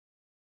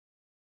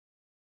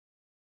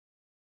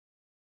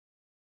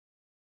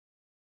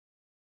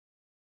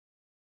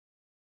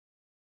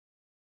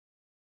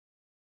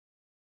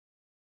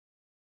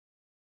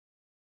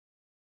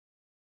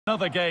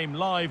Another game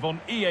live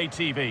on EA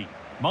TV.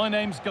 My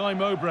name's Guy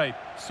Mowbray.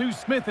 Sue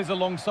Smith is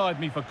alongside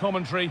me for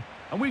commentary,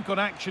 and we've got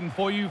action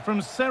for you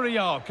from Serie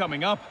A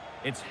coming up.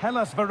 It's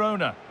Hellas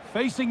Verona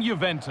facing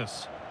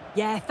Juventus.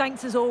 Yeah,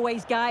 thanks as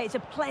always, Guy. It's a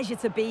pleasure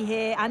to be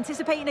here.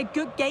 Anticipating a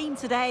good game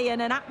today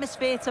and an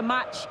atmosphere to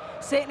match.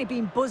 Certainly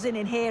been buzzing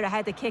in here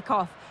ahead of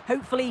kick-off.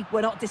 Hopefully,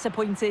 we're not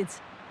disappointed.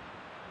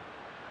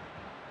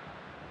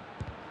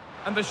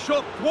 And the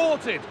shot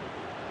thwarted.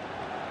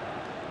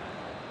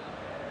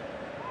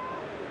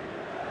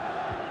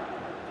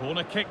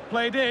 Corner kick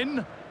played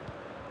in.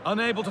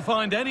 Unable to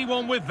find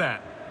anyone with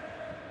that.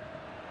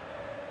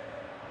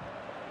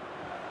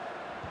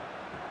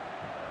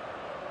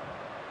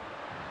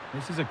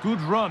 This is a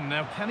good run.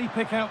 Now, can he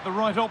pick out the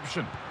right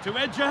option? To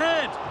edge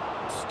ahead.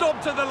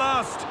 Stop to the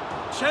last.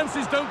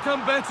 Chances don't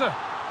come better.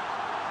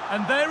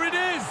 And there it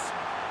is.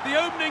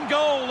 The opening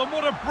goal, and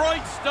what a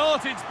bright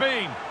start it's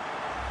been.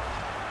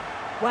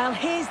 Well,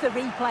 here's the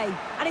replay,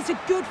 and it's a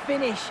good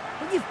finish,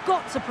 but you've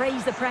got to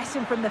praise the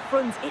pressing from the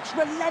front. It's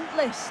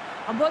relentless,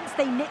 and once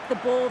they nicked the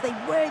ball, they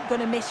weren't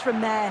going to miss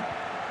from there.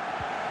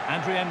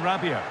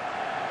 Rabiot.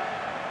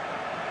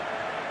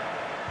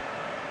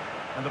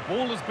 And the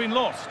ball has been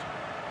lost.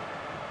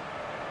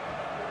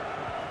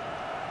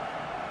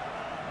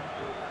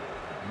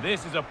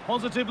 This is a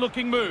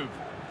positive-looking move.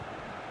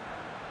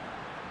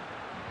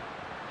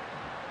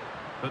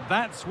 But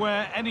that's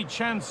where any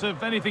chance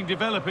of anything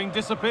developing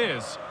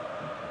disappears.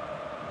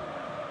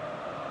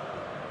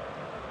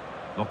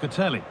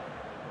 Locatelli.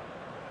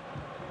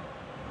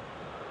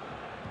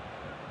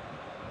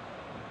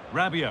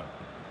 Rabiot.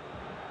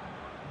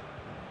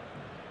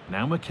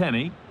 Now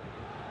McKennie.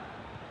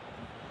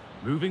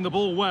 Moving the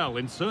ball well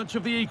in search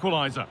of the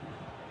equaliser.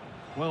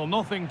 Well,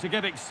 nothing to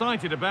get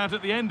excited about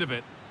at the end of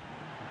it.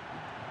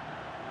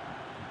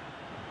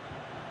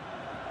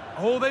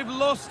 Oh, they've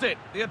lost it.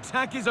 The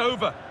attack is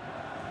over.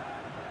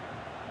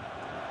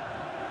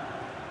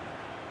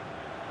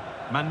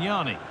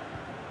 Magnani.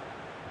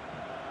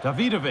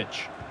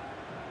 Davidovic.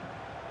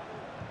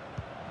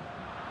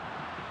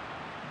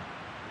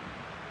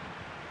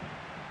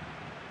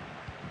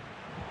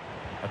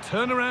 A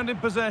turnaround in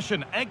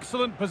possession.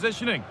 Excellent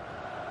positioning.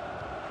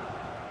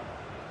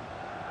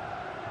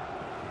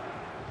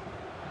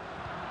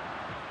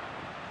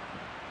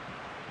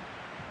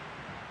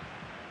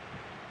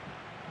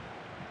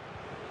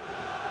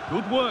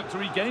 Good work to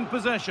regain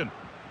possession.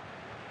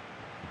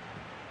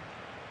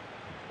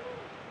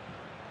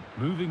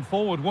 Moving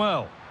forward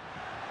well.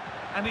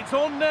 And it's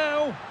on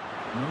now.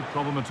 No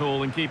problem at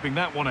all in keeping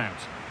that one out.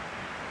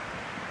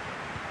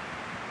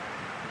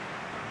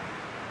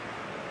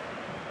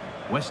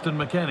 Weston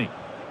McKennie.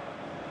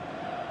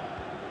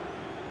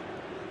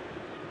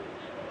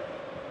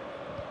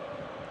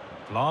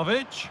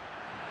 Vlahovic.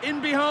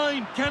 In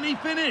behind. Can he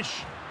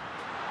finish?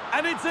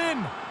 And it's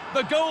in.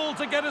 The goal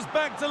to get us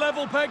back to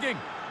level pegging.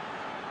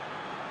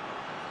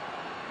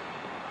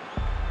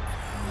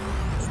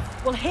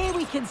 Well, here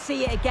we can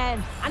see it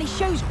again, and he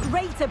shows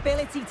great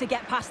ability to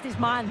get past his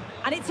man.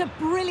 And it's a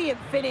brilliant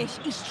finish.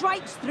 He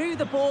strikes through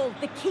the ball.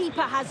 The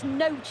keeper has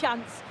no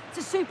chance. It's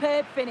a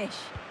superb finish.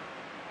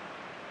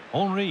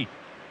 Henry.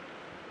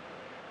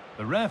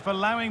 The ref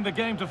allowing the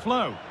game to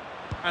flow.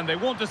 And they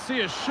want to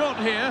see a shot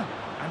here,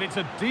 and it's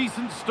a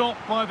decent stop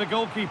by the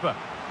goalkeeper.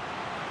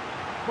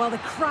 Well, the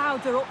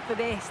crowd are up for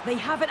this. They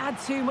haven't had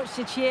too much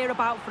to cheer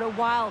about for a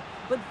while,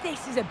 but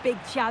this is a big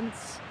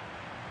chance.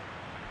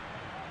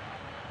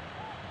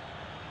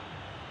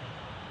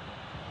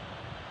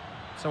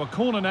 So a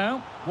corner now.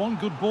 One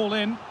good ball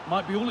in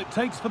might be all it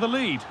takes for the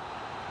lead.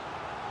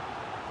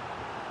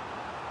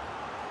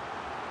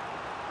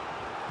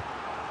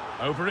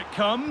 Over it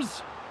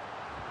comes.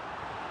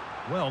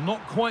 Well,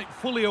 not quite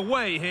fully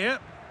away here.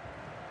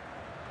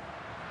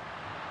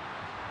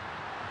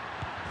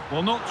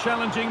 Well, not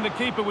challenging the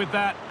keeper with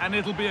that, and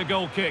it'll be a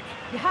goal kick.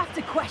 You have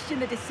to question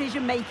the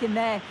decision-making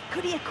there.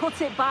 Could he have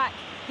cut it back?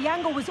 The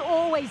angle was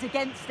always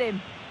against him.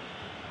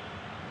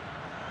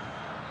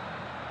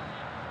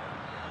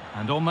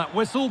 And on that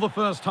whistle, the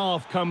first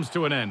half comes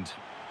to an end.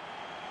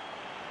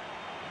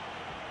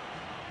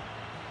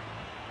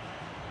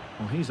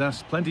 Well, he's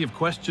asked plenty of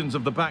questions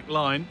of the back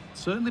line.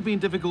 Certainly been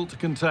difficult to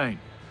contain.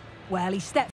 Well, he stepped